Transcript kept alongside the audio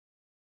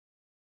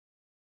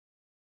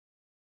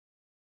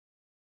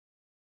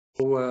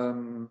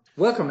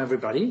Welcome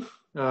everybody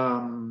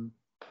to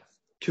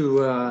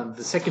the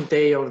second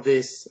day of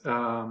this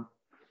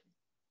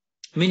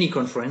mini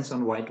conference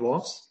on white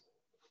dwarfs.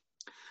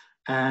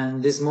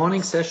 And this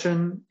morning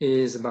session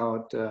is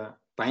about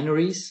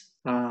binaries,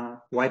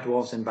 white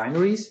dwarfs and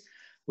binaries.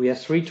 We have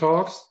three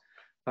talks.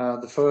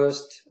 The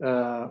first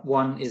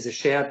one is a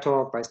shared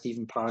talk by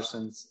Stephen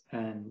Parsons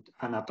and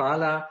Anna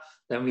Pala.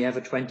 Then we have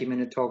a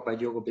 20-minute talk by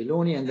Diogo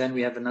Belloni, and then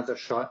we have another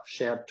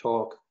shared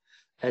talk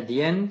at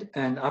the end.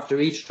 And after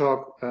each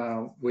talk,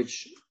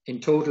 which in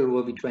total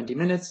will be 20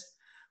 minutes,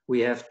 we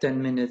have 10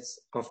 minutes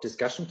of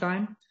discussion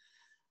time.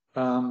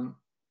 In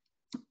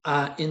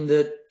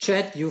the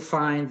chat, you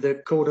find the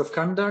code of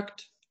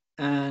conduct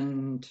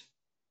and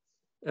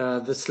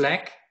the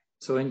Slack.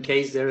 So in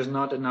case there is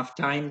not enough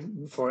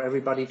time for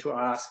everybody to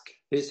ask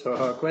his or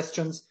her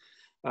questions,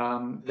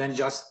 then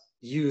just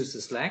use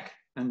the Slack,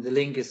 and the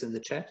link is in the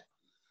chat.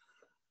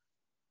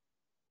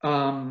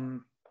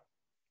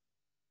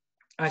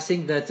 I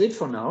think that's it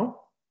for now.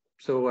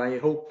 So I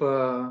hope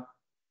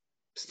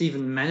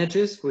Stephen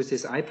manages with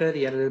his iPad.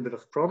 He had a little bit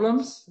of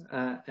problems,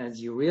 as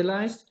you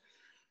realized.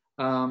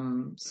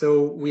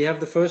 So we have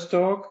the first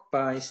talk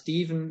by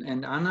Stephen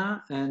and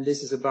Anna, and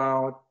this is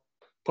about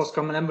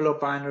post-common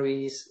envelope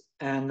binaries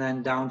and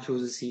then down to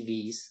the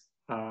CVs,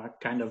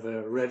 kind of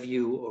a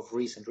review of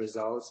recent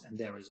results and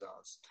their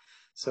results.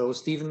 So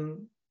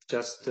Stephen,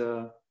 just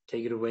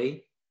take it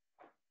away.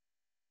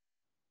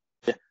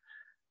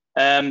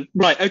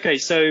 Right, okay,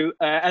 so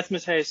as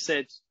Matthias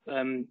said,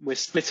 we're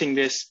splitting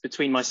this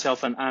between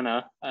myself and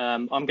Anna.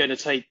 I'm going to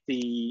take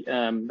the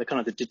kind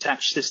of the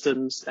detached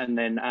systems, and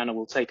then Anna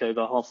will take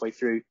over halfway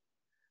through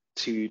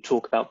to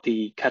talk about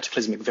the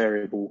cataclysmic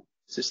variable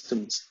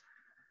systems.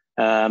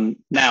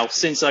 Now,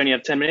 since I only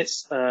have 10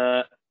 minutes,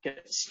 get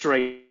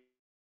straight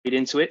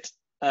into it.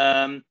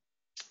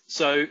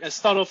 So let's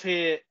start off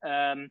here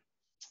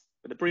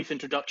with a brief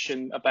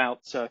introduction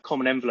about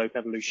common envelope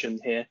evolution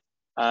here.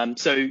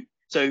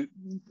 So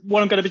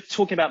what I'm going to be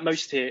talking about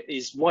most here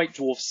is white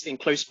dwarfs in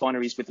close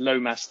binaries with low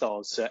mass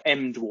stars, so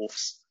M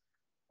dwarfs.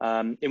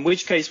 In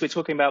which case we're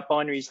talking about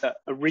binaries that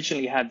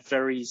originally had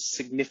very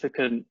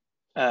significant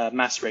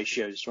mass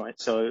ratios, right?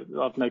 So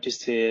I've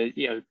noticed here,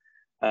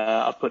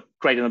 I've put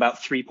greater than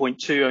about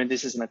 3.2. I mean,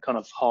 this isn't a kind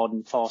of hard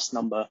and fast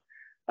number,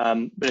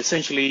 but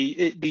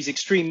essentially these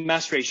extreme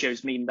mass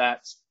ratios mean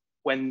that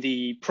when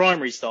the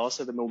primary star,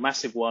 so the more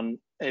massive one,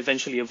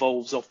 eventually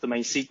evolves off the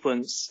main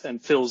sequence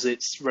and fills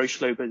its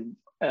Roche lobe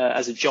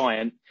as a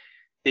giant,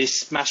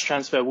 this mass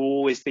transfer will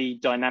always be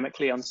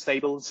dynamically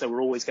unstable. So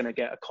we're always going to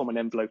get a common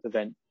envelope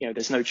event.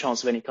 There's no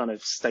chance of any kind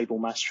of stable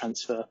mass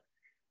transfer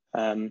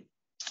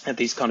at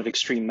these kind of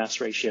extreme mass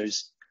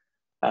ratios.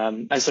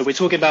 And so we're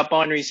talking about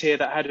binaries here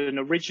that had an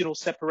original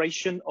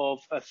separation of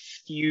a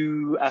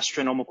few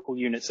astronomical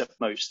units at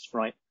most,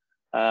 right?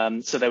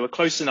 So they were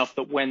close enough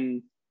that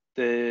when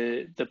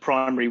the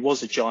primary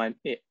was a giant,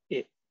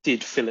 it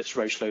did fill its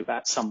Roche lobe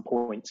at some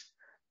point.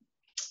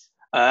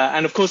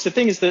 And of course, the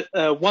thing is that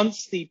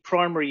once the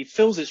primary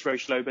fills its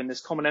Roche lobe and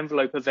this common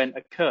envelope event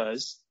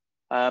occurs,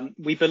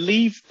 we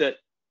believe that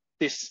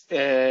this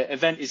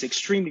event is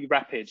extremely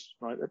rapid,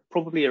 right?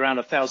 Probably around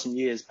 1,000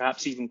 years,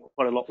 perhaps even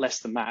quite a lot less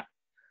than that.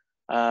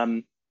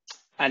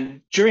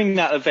 And during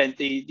that event,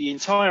 the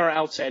entire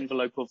outer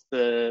envelope of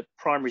the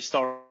primary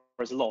star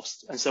is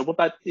lost. And so what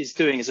that is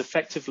doing is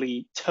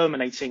effectively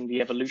terminating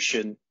the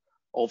evolution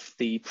of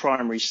the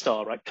primary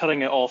star, right?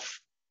 Cutting it off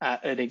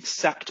at an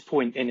exact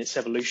point in its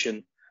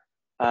evolution.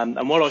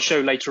 And what I'll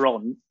show later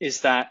on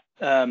is that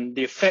the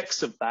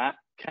effects of that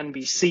can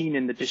be seen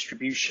in the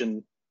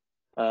distribution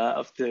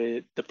of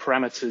the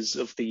parameters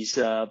of these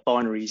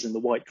binaries and the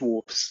white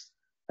dwarfs,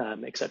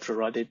 etc.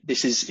 Right?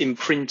 This is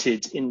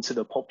imprinted into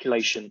the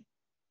population.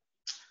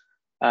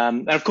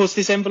 And of course,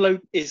 this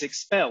envelope is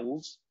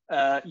expelled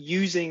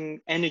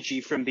using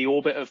energy from the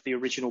orbit of the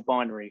original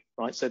binary,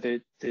 right? So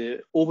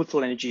the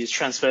orbital energy is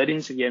transferred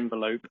into the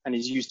envelope and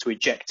is used to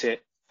eject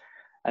it.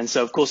 And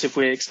so, of course, if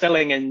we're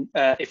expelling and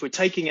if we're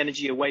taking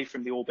energy away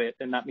from the orbit,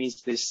 then that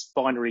means this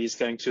binary is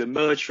going to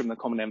emerge from the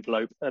common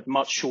envelope at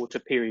much shorter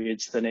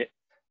periods than it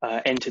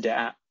entered it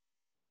at.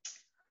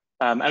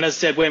 And as I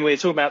said, when we're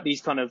talking about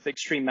these kind of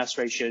extreme mass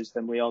ratios,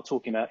 then we are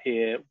talking about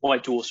here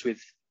white dwarfs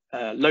with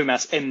low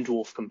mass M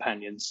dwarf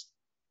companions.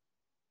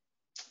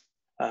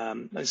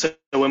 And so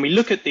when we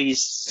look at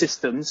these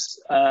systems,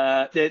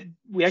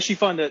 we actually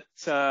find that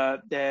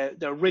they're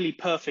a really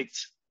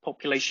perfect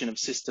population of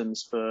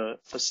systems for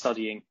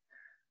studying.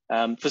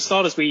 For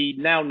starters, we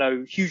now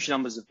know huge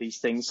numbers of these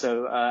things.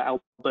 So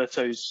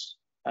Alberto's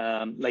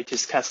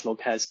latest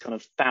catalog has kind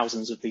of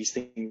thousands of these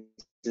things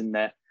in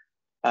there.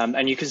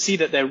 And you can see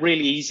that they're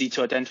really easy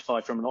to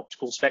identify from an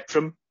optical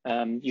spectrum.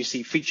 You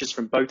see features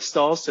from both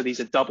stars. So these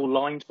are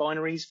double-lined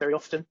binaries very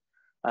often.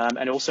 And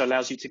it also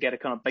allows you to get a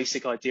kind of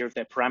basic idea of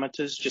their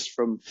parameters just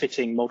from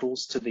fitting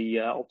models to the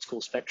optical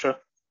spectra.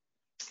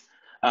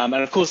 And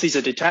of course, these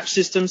are detached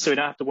systems, so we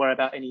don't have to worry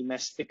about any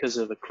mess because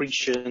of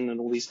accretion and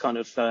all these kind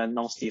of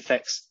nasty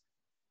effects.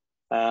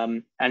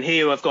 And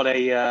here I've got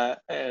a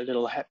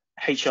little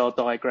HR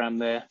diagram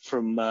there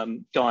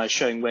from Gaia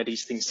showing where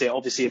these things sit.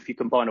 Obviously, if you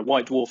combine a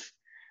white dwarf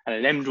and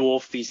an M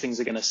dwarf, these things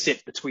are going to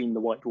sit between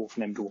the white dwarf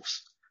and M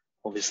dwarfs,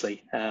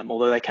 obviously,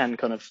 although they can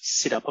kind of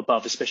sit up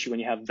above, especially when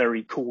you have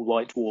very cool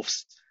white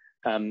dwarfs.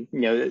 You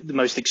know, the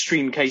most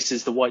extreme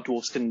cases, the white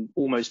dwarfs can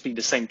almost be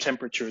the same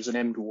temperature as an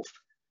M dwarf.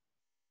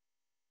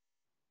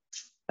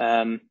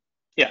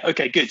 Yeah,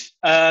 okay, good.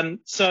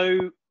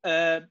 So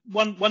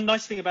one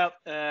nice thing about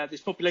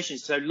this population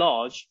is so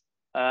large.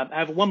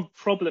 However, one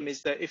problem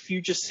is that if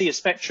you just see a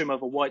spectrum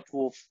of a white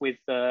dwarf with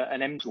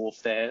an M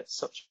dwarf there,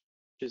 such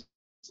as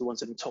the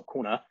ones in the top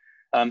corner,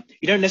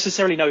 you don't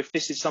necessarily know if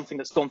this is something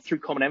that's gone through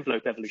common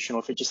envelope evolution, or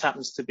if it just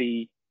happens to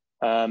be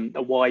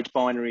a wide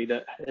binary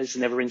that has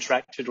never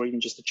interacted, or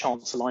even just a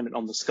chance alignment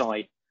on the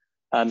sky.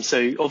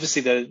 So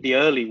obviously the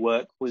early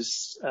work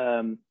was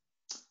you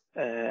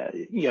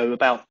know,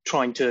 about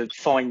trying to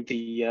find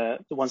the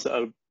ones that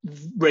are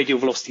radial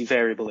velocity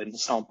variable in the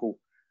sample.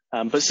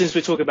 But since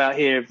we're talking about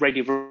here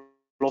radial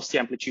velocity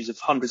amplitudes of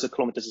hundreds of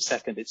kilometers a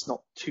second, it's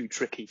not too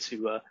tricky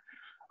to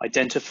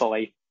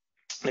identify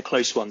the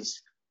close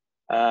ones.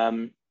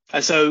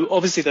 And so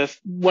obviously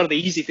one of the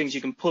easy things you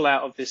can pull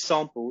out of this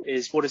sample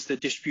is what is the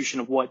distribution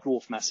of white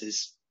dwarf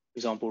masses, for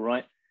example,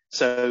 right?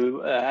 So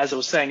as I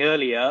was saying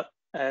earlier,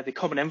 the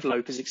common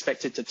envelope is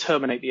expected to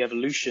terminate the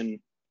evolution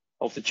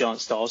of the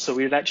giant star. So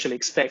we would actually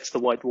expect the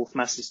white dwarf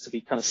masses to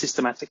be kind of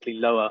systematically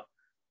lower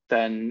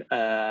than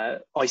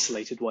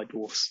isolated white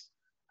dwarfs.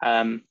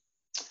 And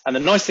the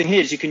nice thing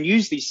here is you can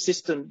use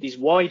these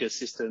wider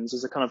systems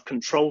as a kind of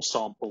control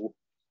sample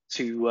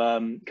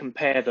to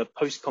compare the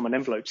post-common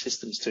envelope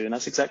systems to, and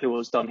that's exactly what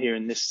was done here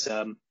in this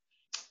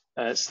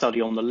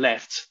study on the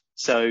left.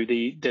 So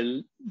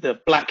the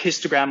black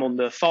histogram on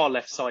the far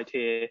left side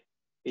here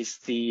is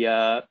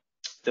the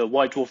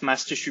white dwarf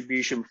mass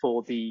distribution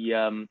for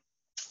the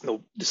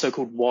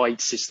so-called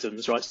wide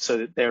systems, right? So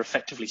that they're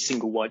effectively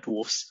single white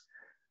dwarfs.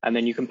 And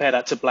then you compare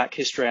that to black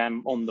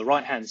histogram on the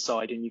right-hand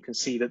side, and you can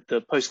see that the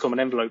post-common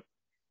envelope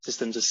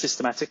systems are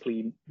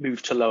systematically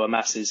moved to lower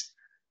masses,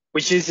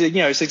 which is, you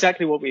know, it's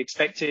exactly what we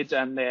expected.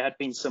 And there had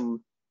been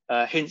some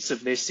hints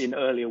of this in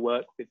earlier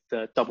work with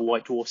double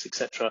white dwarfs,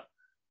 etc.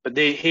 But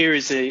here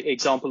is an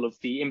example of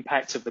the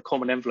impact of the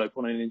common envelope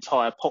on an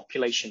entire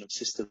population of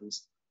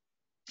systems.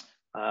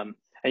 And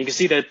you can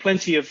see there are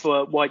plenty of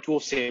white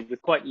dwarfs here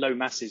with quite low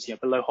masses, you know,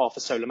 below half a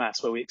solar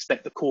mass, where we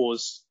expect the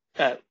cores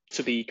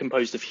to be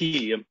composed of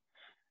helium,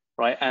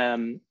 right?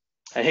 And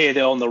here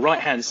they're on the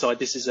right-hand side.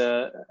 This is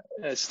a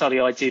study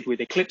I did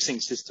with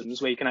eclipsing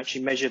systems, where you can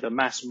actually measure the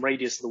mass and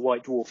radius of the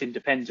white dwarf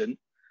independent.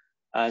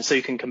 So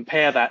you can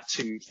compare that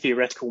to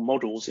theoretical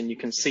models, and you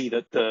can see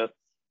that the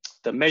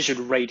measured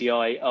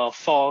radii are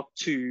far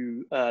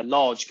too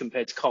large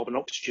compared to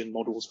carbon-oxygen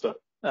models, but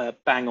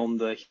bang on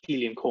the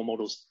helium core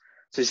models.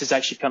 So this is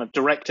actually kind of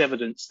direct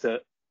evidence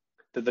that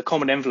the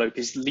common envelope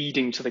is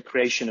leading to the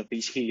creation of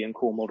these helium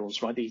core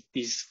models, right?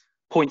 These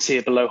points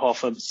here below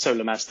half a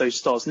solar mass, those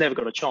stars never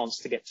got a chance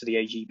to get to the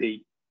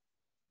AGB.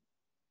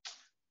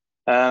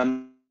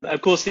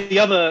 Of course, the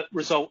other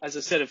result, as I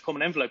said, of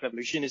common envelope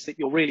evolution is that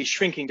you're really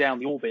shrinking down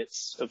the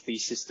orbits of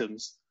these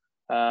systems.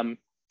 But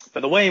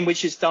the way in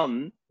which it's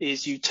done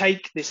is you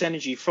take this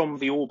energy from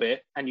the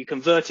orbit and you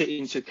convert it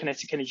into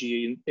kinetic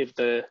energy of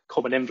the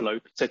common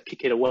envelope to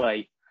kick it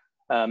away.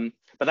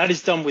 But that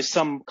is done with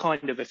some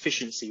kind of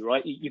efficiency,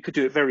 right? You could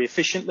do it very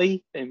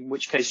efficiently, in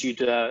which case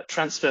you'd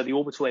transfer the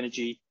orbital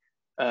energy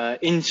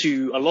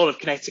into a lot of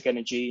kinetic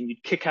energy, and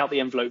you'd kick out the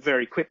envelope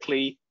very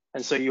quickly,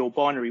 and so your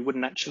binary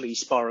wouldn't actually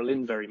spiral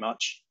in very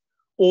much.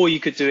 Or you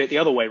could do it the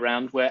other way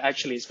around, where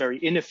actually it's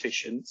very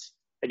inefficient,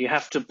 and you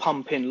have to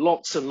pump in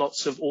lots and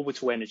lots of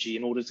orbital energy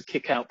in order to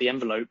kick out the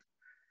envelope.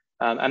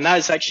 And that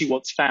is actually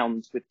what's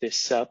found with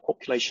this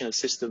population of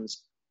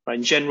systems. Right?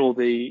 In general,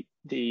 the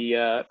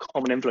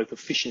common envelope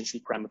efficiency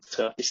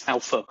parameter, this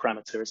alpha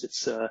parameter as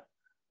it's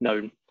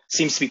known,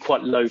 seems to be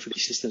quite low for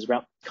these systems,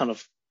 about kind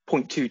of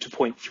 0.2 to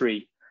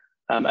 0.3.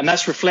 And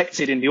that's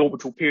reflected in the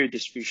orbital period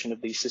distribution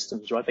of these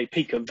systems, right? They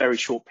peak at very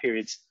short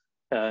periods.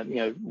 You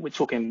know, we're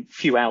talking a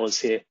few hours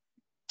here,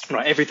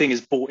 right? Everything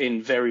is brought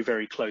in very,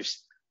 very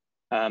close.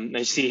 And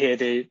you see here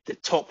the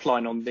top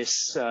line on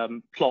this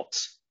plot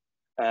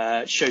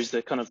shows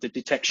the kind of the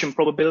detection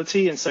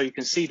probability. And so you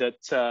can see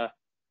that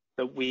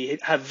that we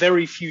have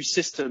very few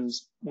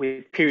systems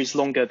with periods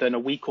longer than a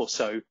week or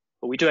so,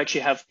 but we do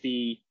actually have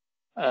the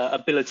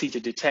ability to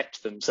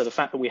detect them. So the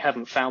fact that we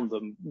haven't found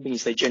them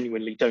means they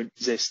genuinely don't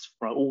exist.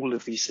 Right? All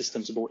of these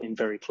systems are brought in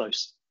very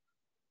close.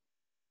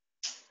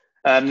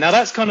 Now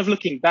that's kind of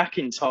looking back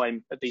in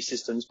time at these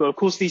systems, but of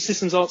course these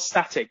systems aren't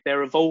static.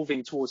 They're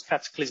evolving towards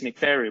cataclysmic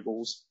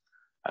variables.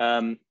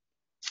 And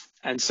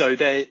so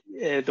the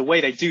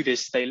way they do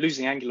this, they're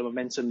losing angular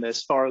momentum, they're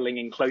spiraling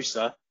in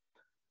closer.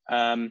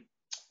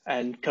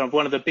 And kind of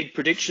one of the big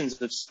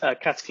predictions of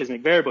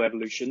cataclysmic variable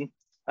evolution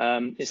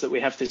is that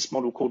we have this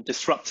model called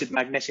disrupted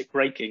magnetic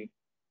braking,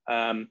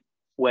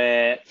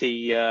 where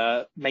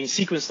the main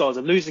sequence stars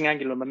are losing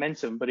angular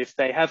momentum, but if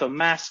they have a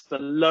mass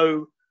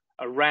below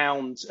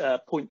around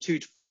 0.2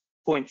 to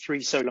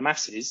 0.3 solar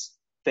masses,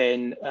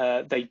 then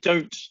they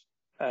don't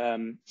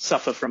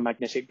suffer from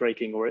magnetic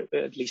braking, or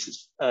at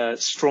least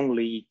it's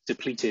strongly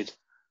depleted.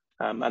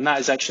 And that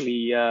is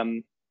actually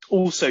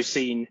also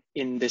seen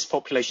in this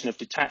population of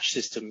detached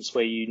systems,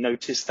 where you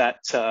notice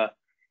that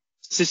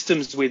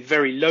systems with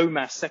very low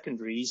mass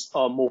secondaries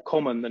are more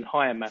common than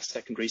higher mass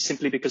secondaries,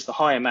 simply because the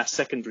higher mass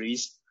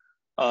secondaries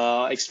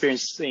are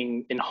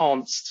experiencing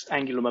enhanced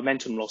angular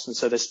momentum loss. And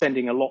so they're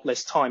spending a lot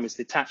less time as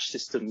detached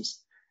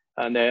systems,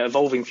 and they're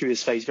evolving through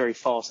this phase very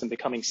fast and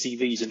becoming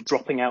CVs and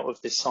dropping out of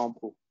this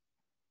sample.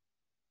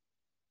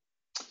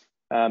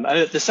 And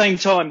at the same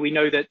time, we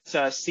know that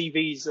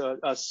CVs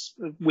are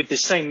with the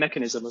same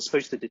mechanism are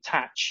supposed to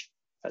detach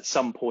at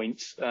some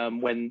point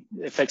when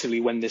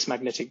this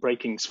magnetic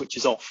braking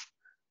switches off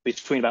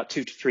between about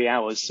 2 to 3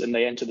 hours, and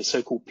they enter the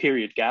so-called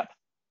period gap.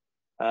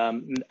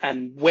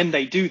 And when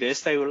they do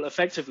this, they will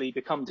effectively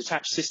become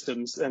detached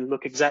systems and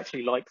look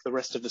exactly like the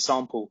rest of the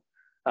sample.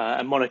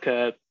 And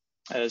Monica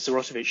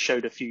Zorotovich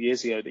showed a few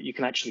years ago that you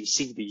can actually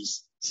see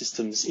these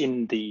systems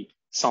in the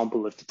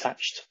sample of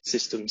detached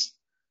systems.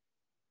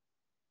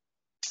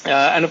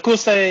 And of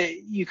course,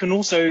 you can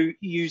also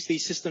use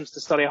these systems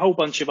to study a whole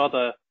bunch of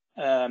other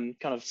kind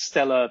of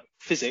stellar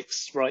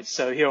physics, right?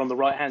 So here on the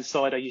right-hand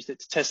side, I used it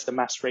to test the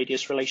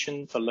mass-radius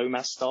relation for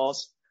low-mass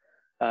stars.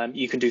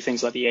 You can do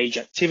things like the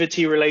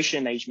age-activity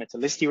relation,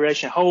 age-metallicity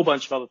relation, a whole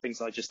bunch of other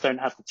things I just don't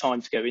have the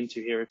time to go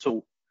into here at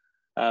all.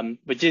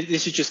 But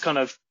this is just kind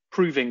of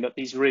proving that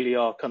these really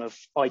are kind of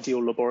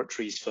ideal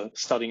laboratories for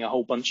studying a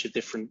whole bunch of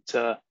different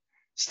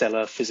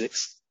stellar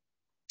physics.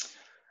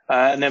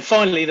 And then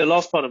finally, the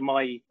last part of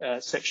my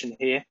section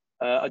here,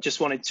 I just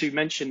wanted to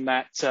mention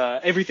that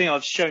everything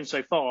I've shown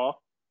so far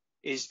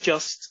is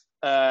just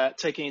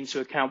taking into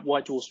account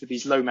white dwarfs with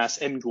these low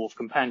mass M dwarf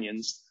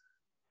companions.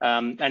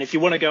 And if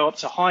you want to go up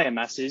to higher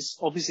masses,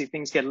 obviously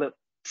things get a little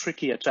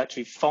trickier to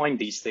actually find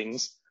these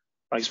things.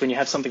 Right? So when you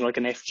have something like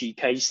an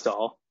FGK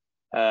star,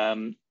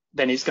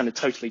 then it's going to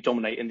totally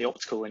dominate in the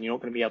optical, and you're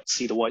not going to be able to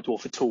see the white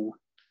dwarf at all.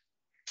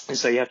 And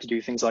so you have to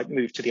do things like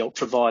move to the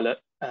ultraviolet,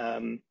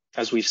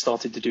 as we've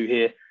started to do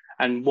here.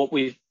 And what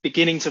we're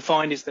beginning to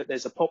find is that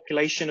there's a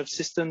population of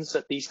systems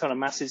at these kind of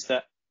masses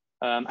that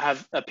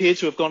appear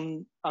to have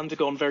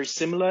undergone very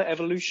similar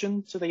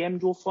evolution to the M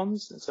dwarf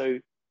ones. And so,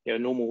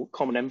 normal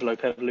common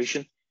envelope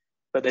evolution.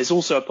 But there's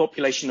also a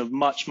population of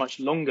much, much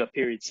longer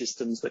period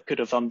systems that could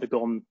have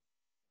undergone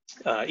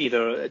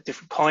either a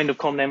different kind of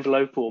common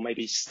envelope or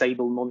maybe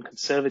stable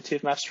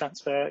non-conservative mass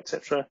transfer,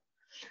 etc.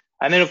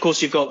 And then, of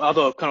course, you've got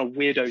other kind of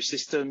weirdo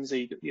systems,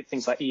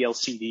 things like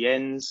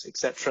ELCDNs,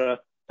 etc.,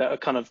 that are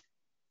kind of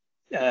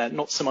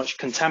not so much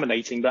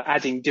contaminating, but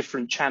adding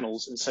different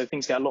channels. And so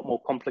things get a lot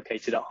more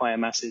complicated at higher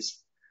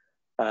masses.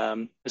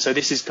 So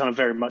this is kind of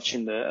very much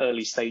in the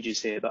early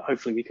stages here, but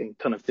hopefully we can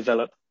kind of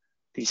develop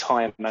these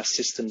higher mass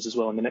systems as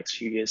well in the next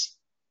few years.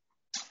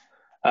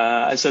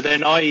 And so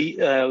then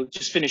I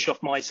just finish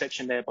off my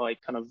section there by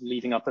kind of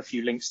leaving up a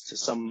few links to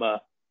some of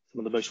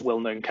the most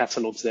well-known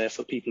catalogs there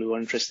for people who are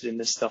interested in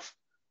this stuff.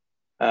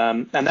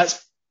 And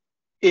that's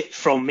it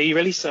from me,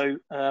 really. So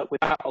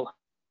with that, I'll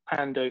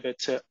hand over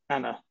to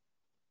Anna.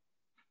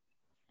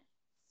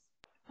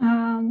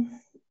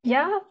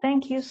 Yeah,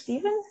 thank you,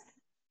 Stephen.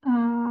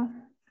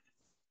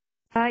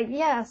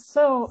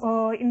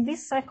 So in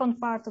this second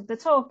part of the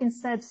talk,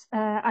 instead,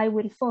 I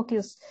will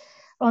focus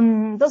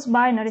on those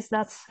binaries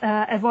that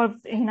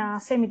evolved in a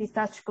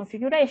semi-detached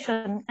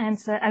configuration, and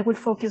I will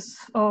focus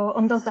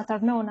on those that are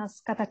known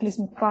as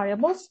cataclysmic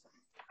variables,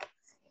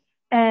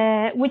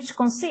 which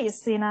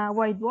consists in a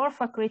white dwarf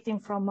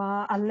accreting from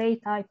a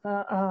late type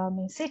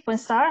main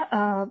sequence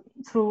star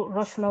through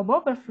Roche-Loeb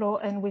overflow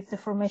and with the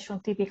formation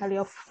typically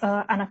of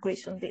an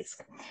accretion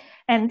disk.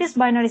 And these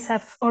binaries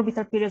have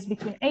orbital periods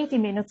between 80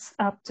 minutes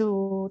up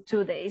to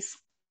 2 days.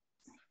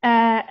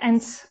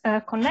 And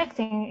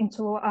connecting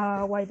into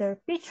a wider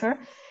picture,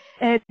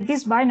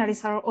 these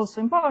binaries are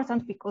also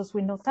important because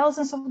we know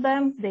thousands of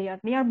them, they are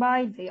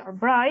nearby, they are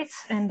bright,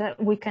 and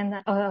we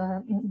can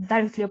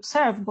directly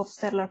observe both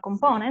stellar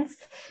components,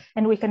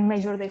 and we can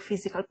measure their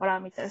physical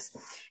parameters.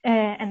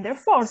 And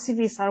therefore,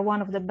 CVs are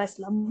one of the best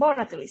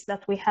laboratories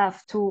that we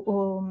have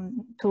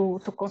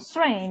to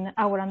constrain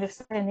our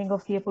understanding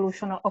of the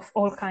evolution of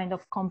all kinds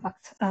of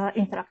compact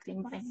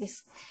interacting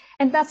binaries.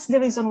 And that's the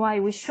reason why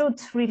we should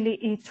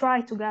really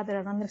try to gather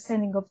an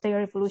understanding of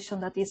their evolution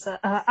that is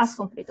as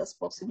complete as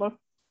possible.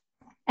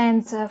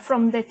 And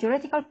from the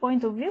theoretical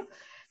point of view,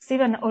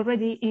 Stephen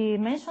already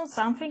mentioned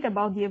something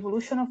about the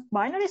evolution of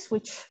binaries,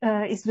 which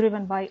is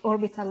driven by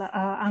orbital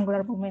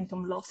angular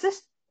momentum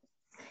losses.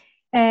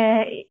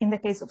 In the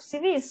case of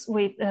CVs,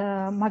 with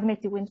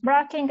magnetic wind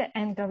bracking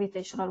and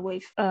gravitational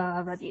wave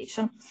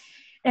radiation.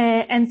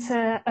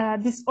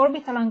 These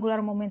orbital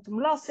angular momentum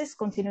losses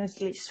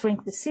continuously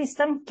shrink the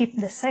system, keep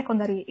the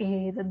secondary,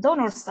 the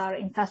donor star,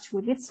 in touch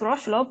with its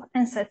Roche-Loeb,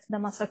 and set the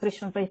mass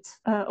accretion rate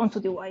onto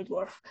the white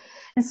dwarf.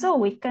 And so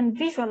we can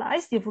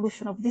visualize the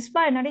evolution of these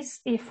binaries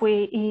if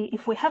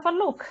we have a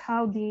look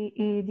how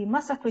the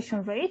mass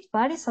accretion rate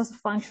varies as a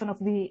function of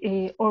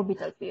the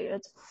orbital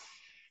period.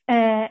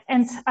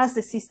 And as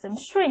the system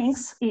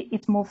shrinks,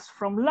 it moves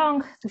from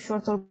long to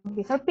short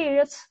orbital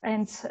periods.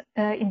 And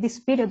in this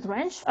period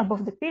range,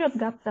 above the period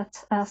gap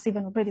that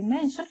Stephen already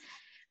mentioned,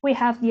 we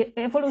have the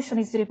evolution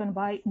is driven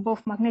by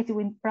both magnetic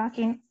wind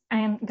bracking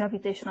and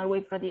gravitational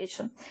wave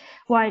radiation.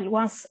 While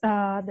once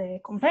the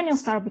companion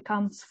star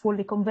becomes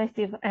fully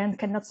convective and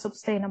cannot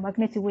sustain a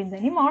magnetic wind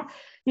anymore,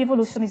 the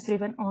evolution is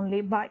driven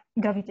only by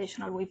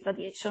gravitational wave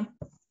radiation.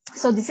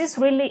 So this is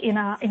really in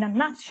a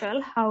nutshell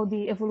how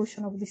the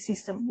evolution of the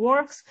system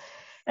works.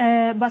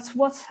 But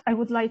what I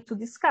would like to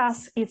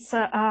discuss is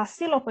a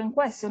still open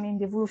question in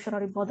the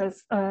evolutionary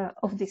models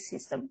of this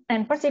system,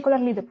 and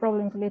particularly the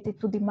problem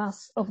related to the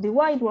mass of the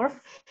white dwarf,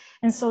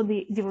 and so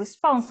the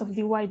response of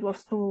the white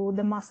dwarf to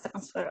the mass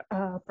transfer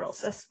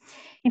process.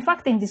 In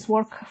fact, in this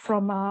work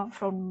from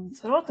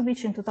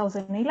Zorotovich in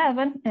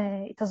 2011,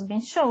 it has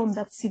been shown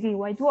that CV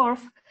white dwarf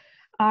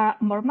are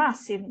more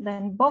massive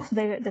than both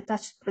the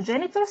detached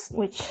progenitors,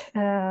 which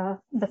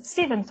that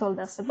Stephen told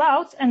us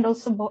about, and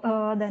also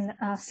than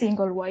a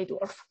single white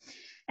dwarf.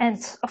 And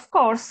of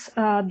course,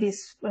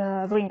 this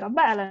ring a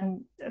bell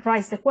and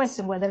raise the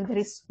question whether there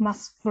is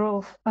mass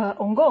growth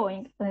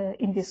ongoing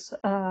in this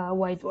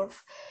white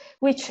dwarf,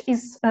 which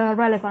is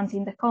relevant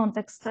in the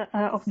context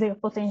of their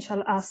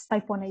potential as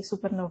type 1a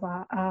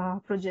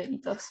supernova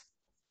progenitors.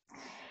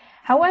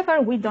 However,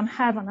 we don't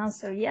have an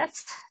answer yet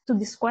to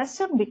this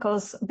question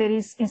because there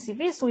is in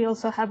CVs, we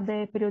also have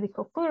the periodic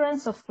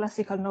occurrence of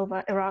classical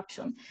nova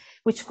eruption,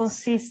 which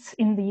consists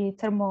in the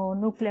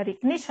thermonuclear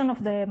ignition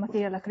of the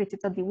material accreted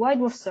at the white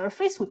dwarf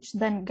surface, which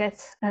then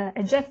gets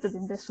ejected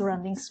in the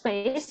surrounding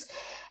space.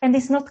 And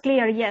it's not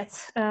clear yet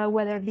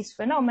whether this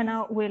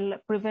phenomena will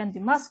prevent the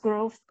mass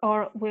growth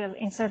or will,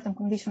 in certain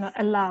conditions,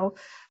 allow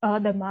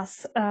the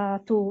mass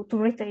to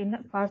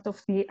retain part of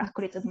the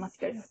accreted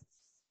material.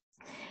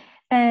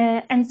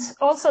 And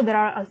also there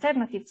are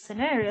alternative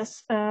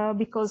scenarios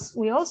because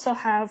we also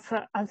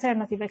have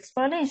alternative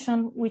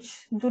explanation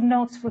which do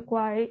not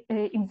require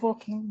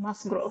invoking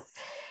mass growth.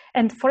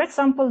 And for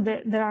example,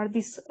 there are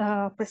these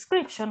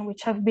prescriptions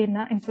which have been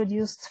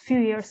introduced a few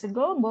years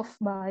ago, both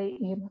by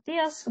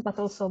Matthias, but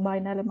also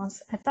by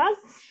Nellemans et al.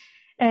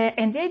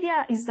 And the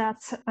idea is that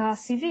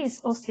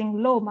CVs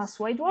hosting low mass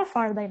white dwarf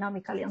are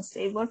dynamically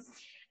unstable.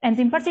 And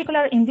in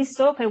particular, in this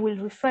talk, I will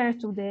refer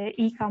to the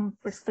ECAM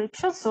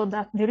prescription so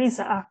that there is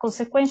a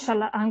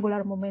consequential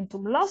angular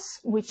momentum loss,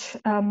 which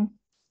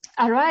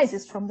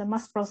arises from the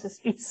mass process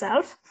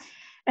itself.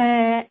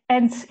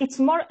 And it's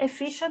more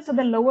efficient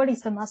the lower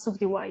is the mass of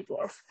the white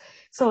dwarf.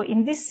 So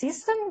in this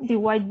system, the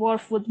white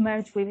dwarf would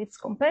merge with its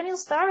companion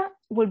star,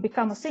 will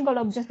become a single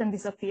object and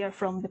disappear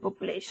from the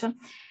population.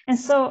 And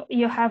so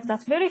you have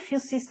that very few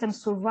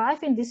systems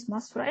survive in this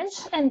mass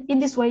range. And in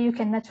this way, you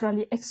can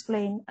naturally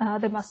explain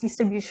the mass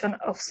distribution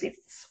of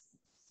CVs.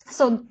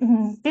 So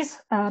this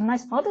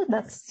nice model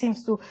that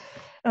seems to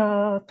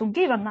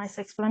give a nice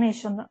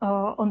explanation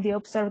on the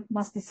observed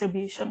mass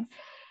distribution.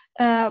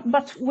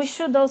 But we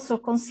should also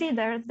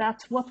consider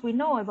that what we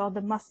know about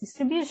the mass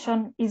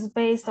distribution is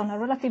based on a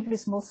relatively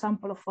small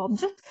sample of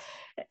objects,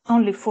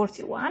 only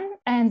 41,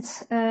 and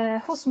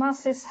whose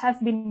masses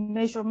have been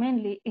measured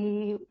mainly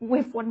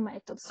with one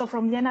method, so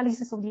from the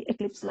analysis of the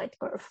eclipse light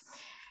curve.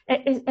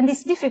 And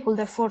it's difficult,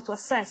 therefore, to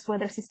assess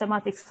whether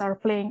systematics are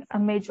playing a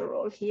major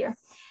role here.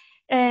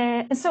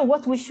 And so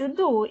what we should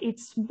do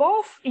is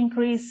both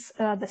increase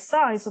the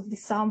size of the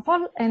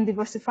sample and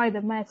diversify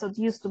the method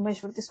used to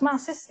measure these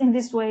masses. In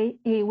this way,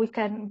 we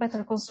can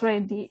better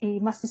constrain the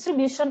mass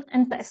distribution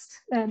and test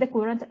the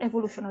current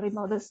evolutionary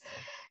models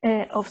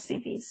of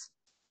CVs.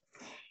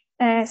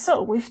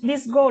 So with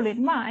this goal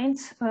in mind,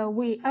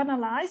 we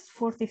analyzed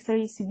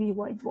 43 CV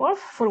white dwarf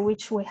for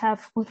which we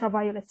have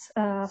ultraviolet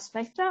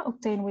spectra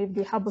obtained with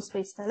the Hubble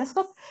Space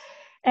Telescope.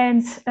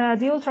 And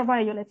the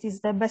ultraviolet is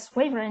the best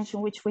wavelength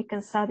in which we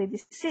can study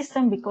this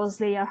system because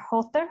they are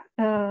hotter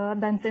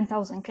than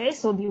 10,000 K.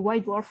 So the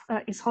white dwarf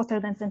is hotter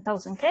than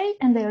 10,000 K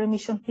and their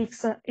emission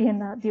peaks in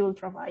the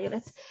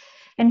ultraviolet.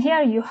 And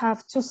here you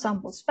have two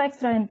sample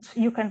spectra and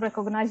you can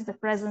recognize the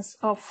presence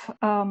of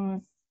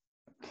the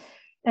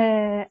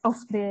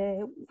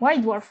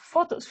white dwarf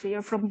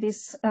photosphere from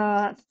this,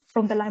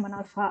 from the Lyman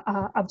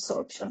alpha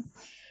absorption.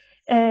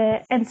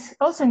 And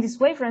also in this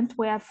wavelength,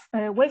 we have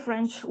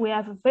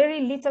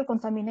very little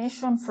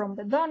contamination from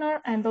the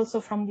donor and also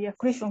from the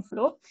accretion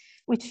flow,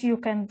 which you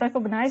can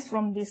recognize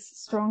from these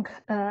strong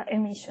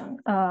emission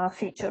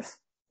features.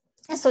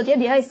 And so the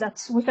idea is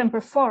that we can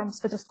perform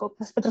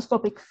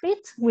spectroscopic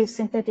fit with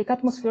synthetic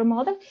atmosphere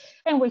model,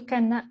 and we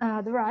can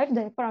derive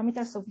the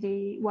parameters of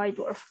the white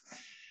dwarf.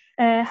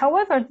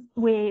 However,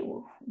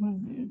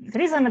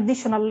 there is an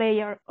additional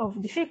layer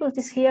of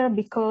difficulties here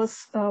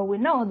because we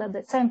know that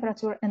the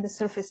temperature and the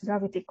surface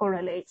gravity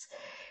correlates.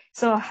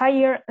 So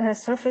higher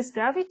surface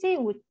gravity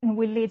will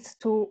lead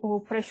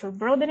to pressure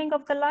broadening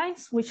of the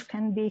lines, which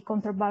can be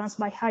counterbalanced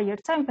by higher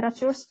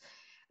temperatures,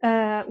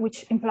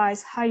 which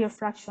implies higher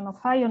fraction of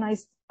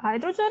ionized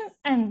hydrogen,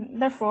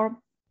 and therefore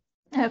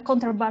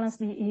counterbalance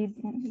the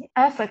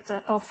effect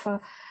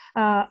of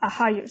a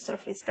higher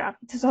surface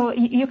gravity. So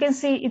you can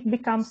see it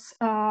becomes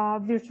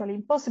virtually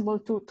impossible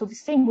to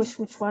distinguish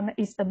which one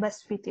is the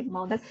best fitting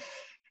model.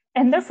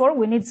 And therefore,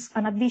 we need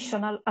an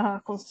additional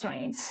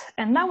constraints.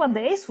 And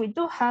nowadays, we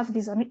do have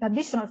this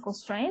additional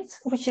constraints,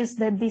 which is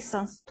the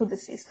distance to the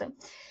system.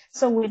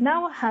 So we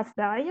now have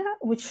Gaia,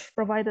 which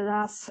provided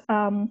us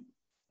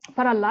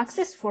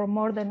parallaxes for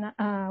more than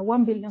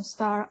 1 billion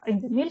stars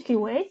in the Milky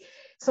Way.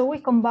 So we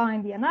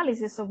combine the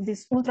analysis of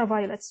this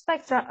ultraviolet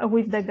spectra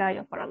with the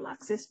Gaia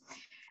parallaxes.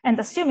 And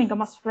assuming a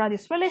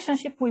mass-radius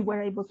relationship, we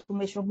were able to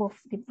measure both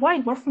the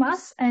white dwarf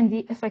mass and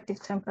the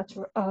effective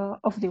temperature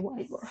of the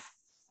white dwarf.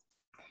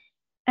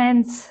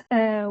 And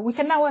we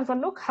can now have a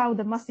look how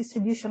the mass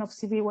distribution of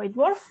CV white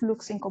dwarf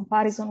looks in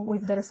comparison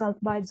with the result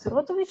by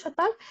Zurotovic et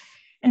al.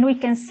 And we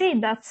can see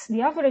that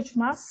the average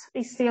mass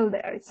is still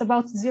there. It's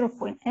about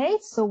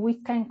 0.8, so we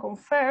can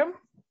confirm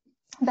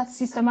that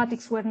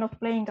systematics were not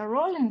playing a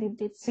role, and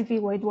indeed CV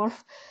white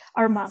dwarf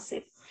are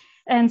massive.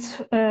 And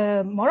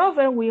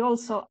moreover, we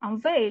also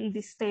unveil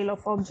this tail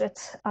of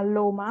objects at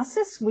low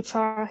masses, which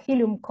are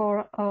helium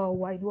core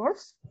white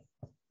dwarfs,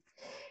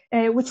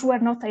 which were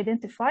not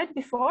identified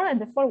before, and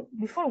therefore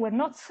before were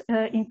not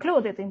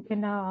included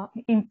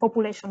in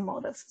population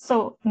models.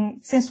 So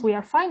since we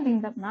are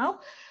finding them now,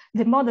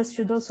 the models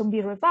should also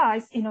be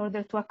revised in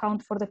order to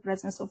account for the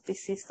presence of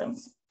these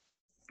systems.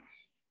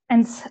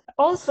 And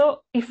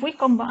also, if we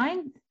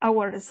combine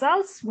our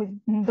results with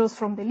those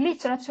from the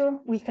literature,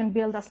 we can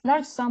build a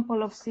large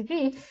sample of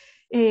CV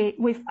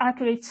with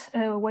accurate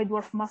white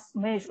dwarf mass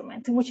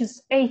measurement, which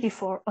is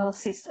 84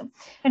 system.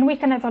 And we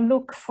can have a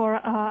look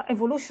for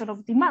evolution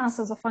of the mass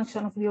as a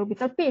function of the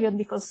orbital period,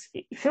 because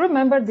if you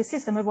remember, the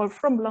system evolved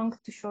from long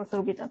to short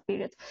orbital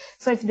period.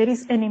 So if there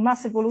is any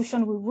mass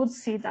evolution, we would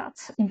see that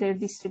in their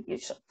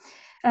distribution.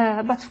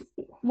 But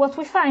what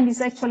we find is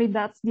actually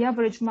that the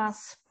average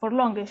mass for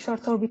long and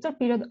short orbital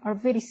period are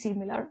very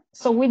similar.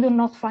 So we do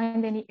not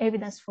find any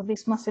evidence for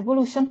this mass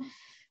evolution,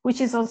 which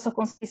is also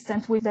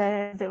consistent with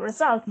the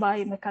result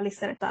by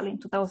McAllister et al. In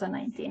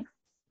 2019.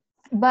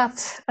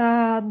 But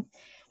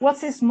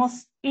what is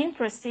most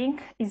interesting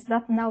is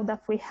that now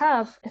that we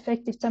have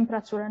effective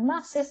temperature and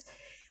masses,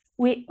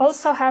 we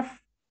also have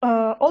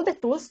all the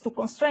tools to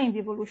constrain the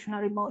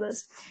evolutionary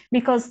models,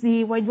 because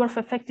the white dwarf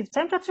effective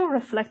temperature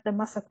reflects the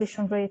mass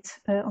accretion rate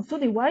onto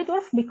the white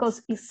dwarf,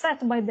 because it's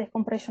set by the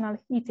compressional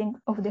heating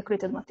of the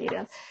accreted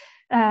material.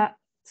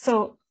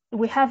 So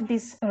we have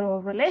this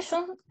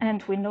relation,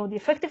 and we know the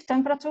effective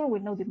temperature, we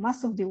know the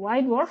mass of the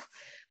white dwarf,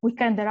 we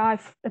can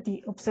derive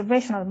the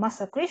observational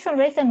mass accretion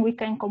rate, and we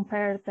can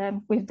compare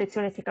them with the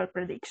theoretical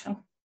prediction.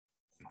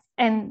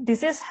 And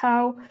this is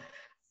how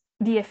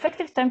the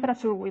effective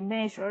temperature we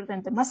measured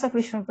and the mass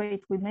accretion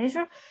rate we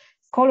measure,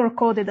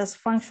 color-coded as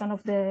function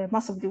of the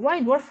mass of the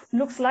white dwarf,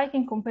 looks like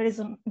in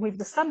comparison with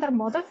the standard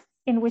model,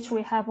 in which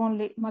we have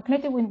only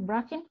magnetic wind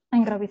bracking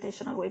and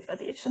gravitational wave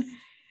radiation.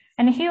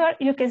 And here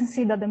you can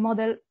see that the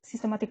model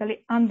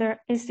systematically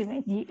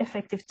underestimates the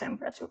effective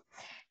temperature.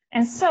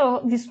 And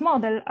so this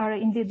model are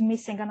indeed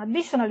missing an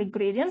additional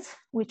ingredient,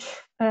 which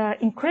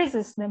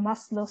increases the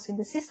mass loss in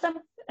the system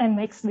and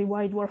makes the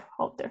white dwarf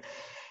hotter.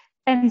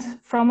 And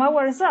from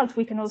our result,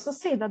 we can also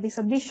see that these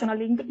additional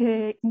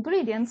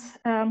ingredients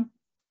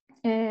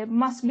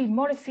must be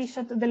more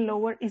efficient the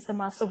lower is the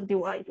mass of the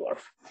white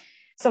dwarf.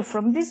 So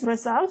from this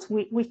result,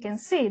 we can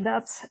see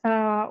that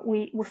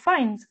we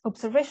find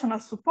observational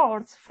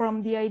support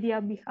from the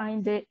idea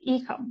behind the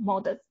ECAM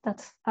model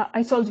that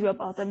I told you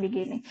about at the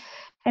beginning.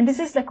 And this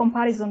is the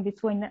comparison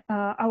between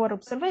our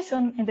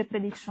observation and the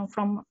prediction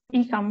from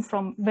ECAM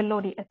from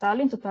Bellori et al.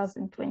 In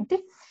 2020.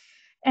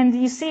 And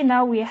you see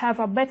now we have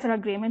a better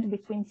agreement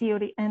between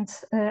theory and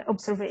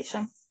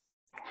observation.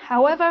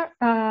 However,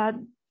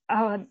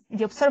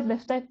 the observed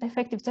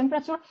effective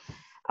temperature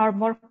are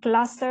more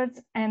clustered,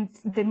 and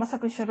the mass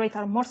accretion rate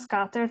are more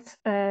scattered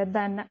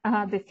than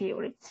the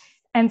theory.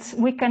 And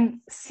we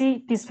can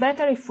see this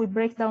better if we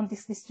break down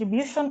this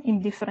distribution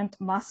in different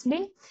mass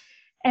beams.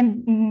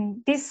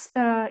 And this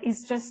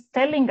is just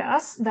telling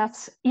us that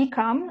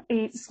ECAM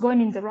is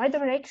going in the right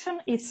direction.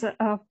 It's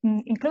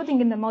including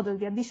in the model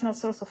the additional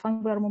source of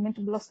angular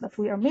momentum loss that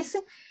we are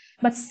missing,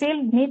 but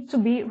still need to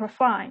be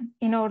refined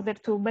in order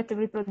to better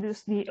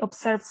reproduce the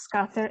observed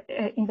scatter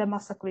in the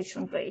mass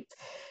accretion rate.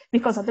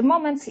 Because at the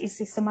moment, it's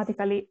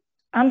systematically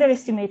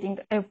underestimating,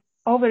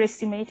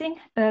 overestimating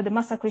the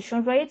mass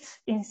accretion rate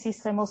in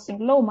system hosting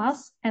low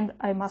mass and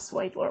high mass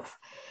white dwarf.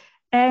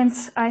 And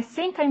I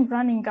think I'm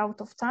running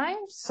out of time,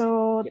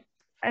 so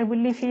I will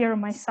leave here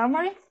my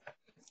summary.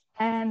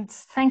 And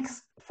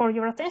thanks for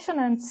your attention,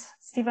 and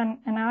Stephen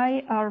and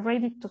I are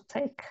ready to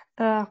take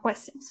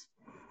questions.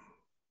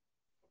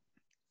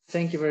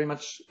 Thank you very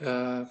much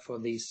for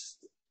these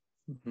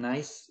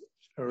nice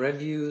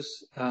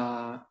reviews.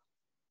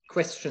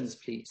 Questions,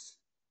 please.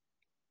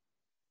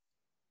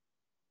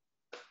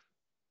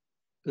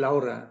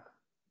 Laura.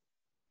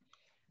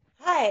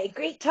 Hi,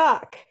 great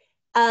talk.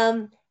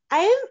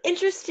 I am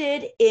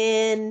interested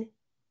in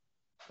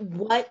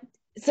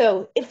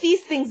so if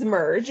these things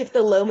merge, if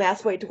the low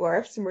mass white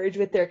dwarfs merge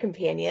with their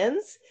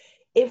companions,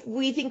 if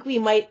we think we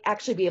might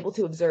actually be able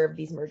to observe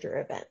these merger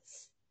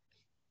events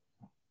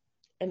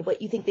and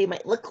what you think they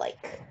might look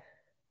like.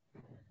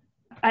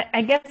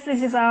 I guess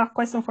this is a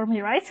question for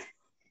me, right?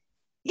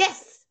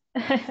 Yes.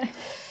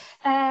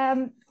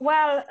 I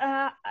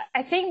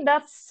think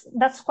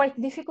that's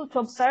quite difficult to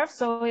observe.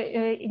 So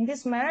in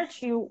this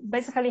merge, you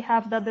basically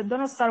have that the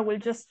donor star will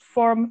just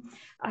form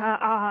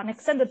an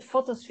extended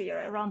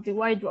photosphere around the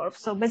white dwarf.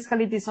 So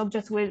basically, this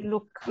object will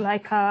look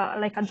like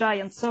a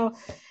giant. So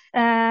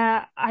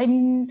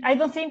I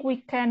don't think we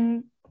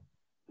can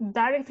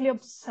directly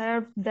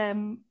observe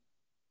them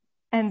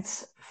and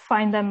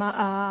find them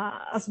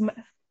as.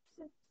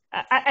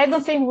 I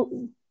don't think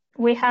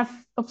we have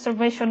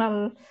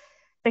observational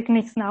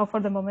techniques now for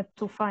the moment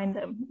to find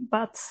them,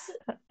 but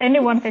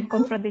anyone can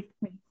contradict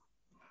me.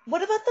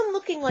 What about them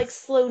looking like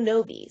slow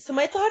novae? So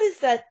my thought is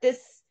that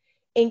this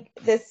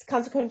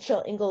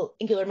consequential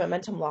angular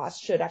momentum loss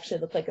should actually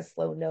look like a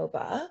slow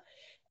nova,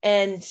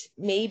 and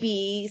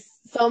maybe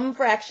some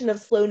fraction of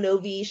slow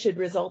novae should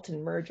result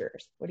in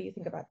mergers. What do you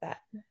think about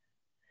that?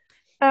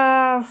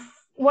 I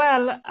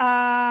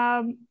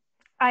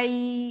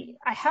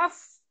have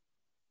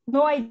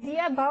no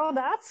idea about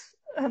that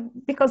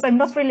because I'm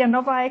not really a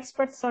nova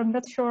expert, so I'm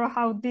not sure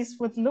how this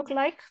would look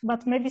like,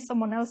 but maybe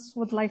someone else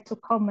would like to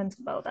comment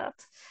about that.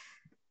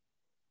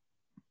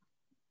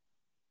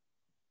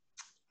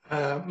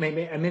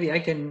 Maybe I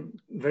can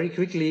very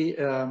quickly.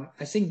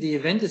 I think the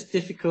event is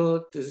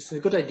difficult. It's a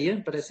good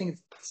idea, but I think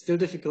it's still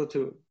difficult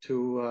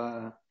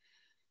to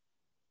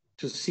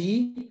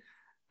see.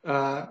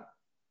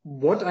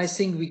 What I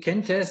think we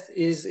can test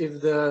is if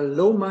the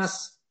low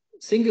mass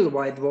single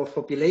white dwarf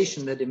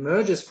population that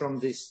emerges from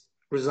these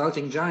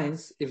resulting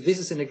giants, if this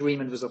is in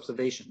agreement with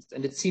observations,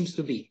 and it seems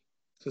to be.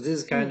 So this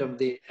is kind of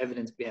the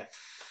evidence we have.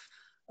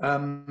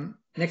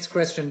 Next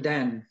question,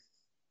 Dan.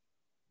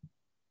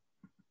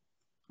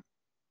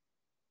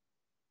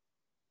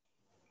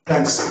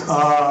 Thanks.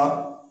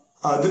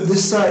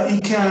 This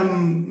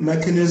ECAM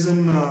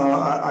mechanism,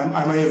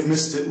 I may have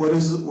missed it. What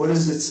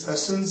is its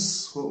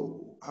essence?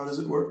 How does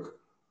it work?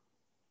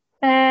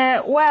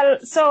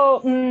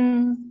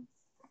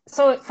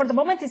 So for the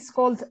moment, it's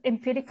called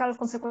empirical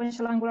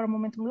consequential angular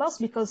momentum loss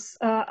because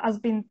has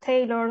been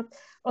tailored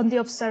on the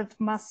observed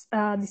mass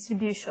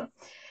distribution.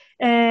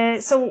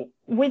 So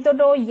we don't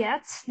know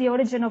yet the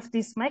origin of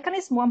this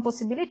mechanism. One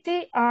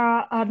possibility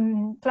are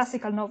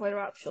classical nova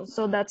eruptions,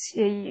 so that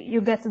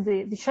you get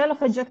the shell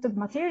of ejected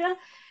material,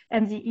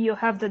 and you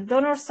have the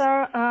donor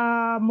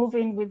star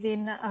moving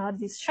within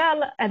this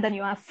shell, and then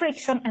you have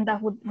friction, and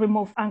that would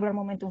remove angular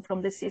momentum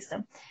from the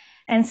system.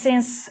 And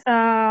since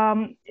nova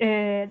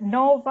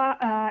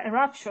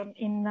eruption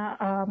in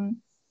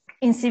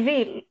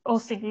civil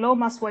hosting low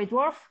mass white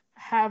dwarf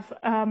have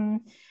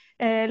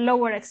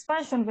lower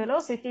expansion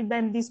velocity,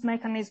 then this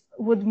mechanism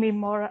would be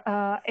more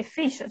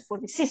efficient for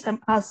the system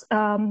as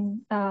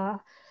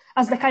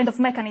the kind of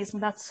mechanism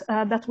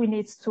that we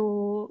need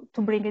to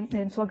bring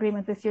into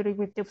agreement the theory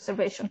with the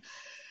observation.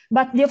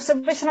 But the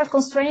observational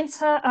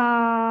constraints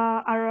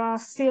are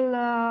still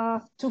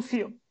too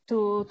few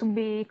to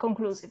be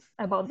conclusive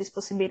about this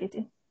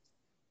possibility.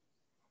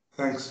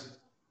 Thanks.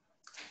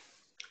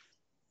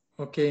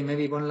 Okay,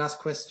 maybe one last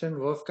question,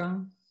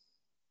 Wolfgang.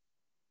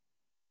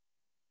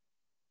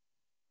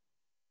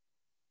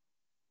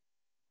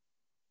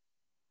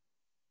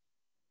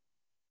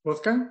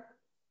 Wolfgang?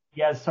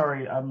 Yeah,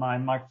 sorry, my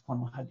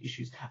microphone had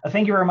issues.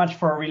 Thank you very much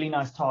for a really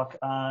nice talk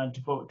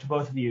to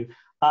both of you.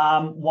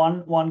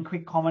 One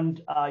quick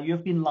comment, you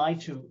have been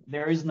lied to.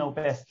 There is no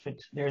best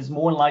fit. There's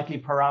more likely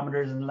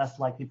parameters and less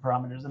likely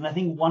parameters. And I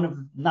think one of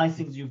the nice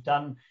things you've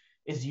done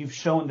is you've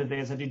shown that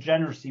there's a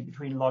degeneracy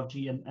between log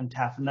G and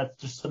TAF, and that's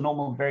just a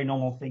normal, very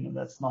normal thing, and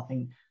that's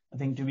nothing, I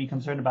think, to be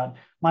concerned about.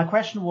 My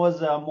question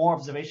was more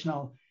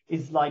observational.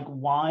 Is like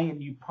why,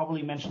 and you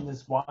probably mentioned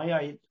this,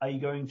 why are you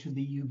going to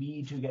the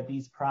UV to get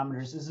these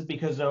parameters? Is it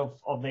because of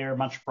they're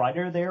much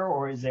brighter there,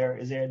 or is there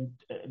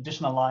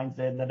additional lines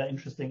there that are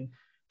interesting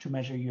to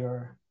measure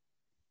your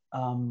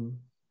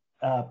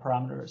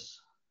parameters?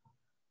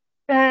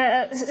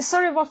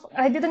 Sorry, Wolf,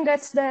 I didn't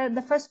get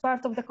the first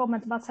part of the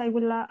comment, but I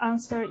will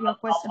answer your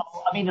question.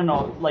 I mean,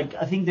 no, like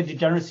I think the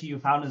degeneracy you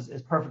found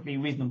is perfectly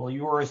reasonable.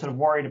 You were sort of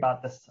worried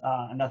about this,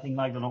 and nothing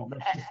like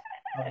that.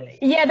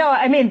 Yeah, no,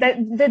 I mean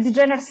the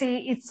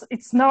degeneracy,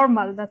 it's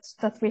normal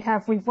that we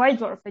have with white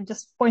dwarf. I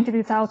just pointed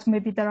it out.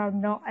 Maybe there are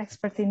no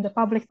experts in the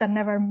public that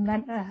never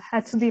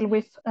had to deal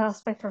with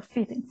spectral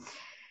fitting.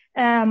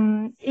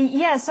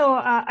 Yeah, so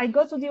I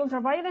go to the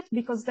ultraviolet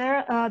because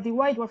there the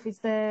white dwarf is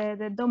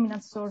the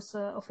dominant source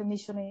of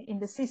emission in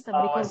the system,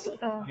 because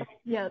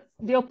yeah,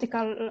 the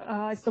optical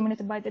is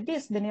dominated by the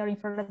disk, the near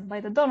infrared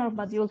by the donor,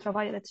 but the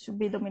ultraviolet should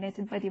be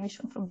dominated by the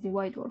emission from the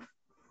white dwarf.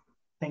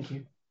 Thank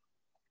you.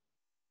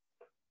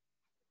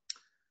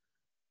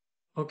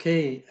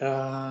 Okay,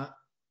 there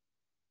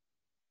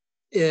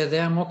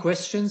are more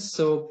questions,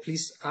 so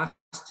please ask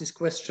these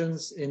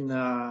questions in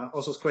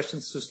also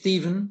questions to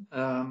Stephen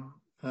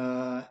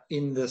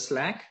in the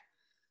Slack.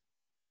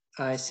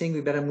 I think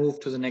we better move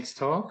to the next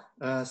talk.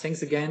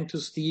 Thanks again to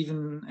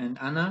Stephen and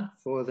Anna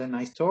for the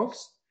nice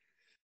talks.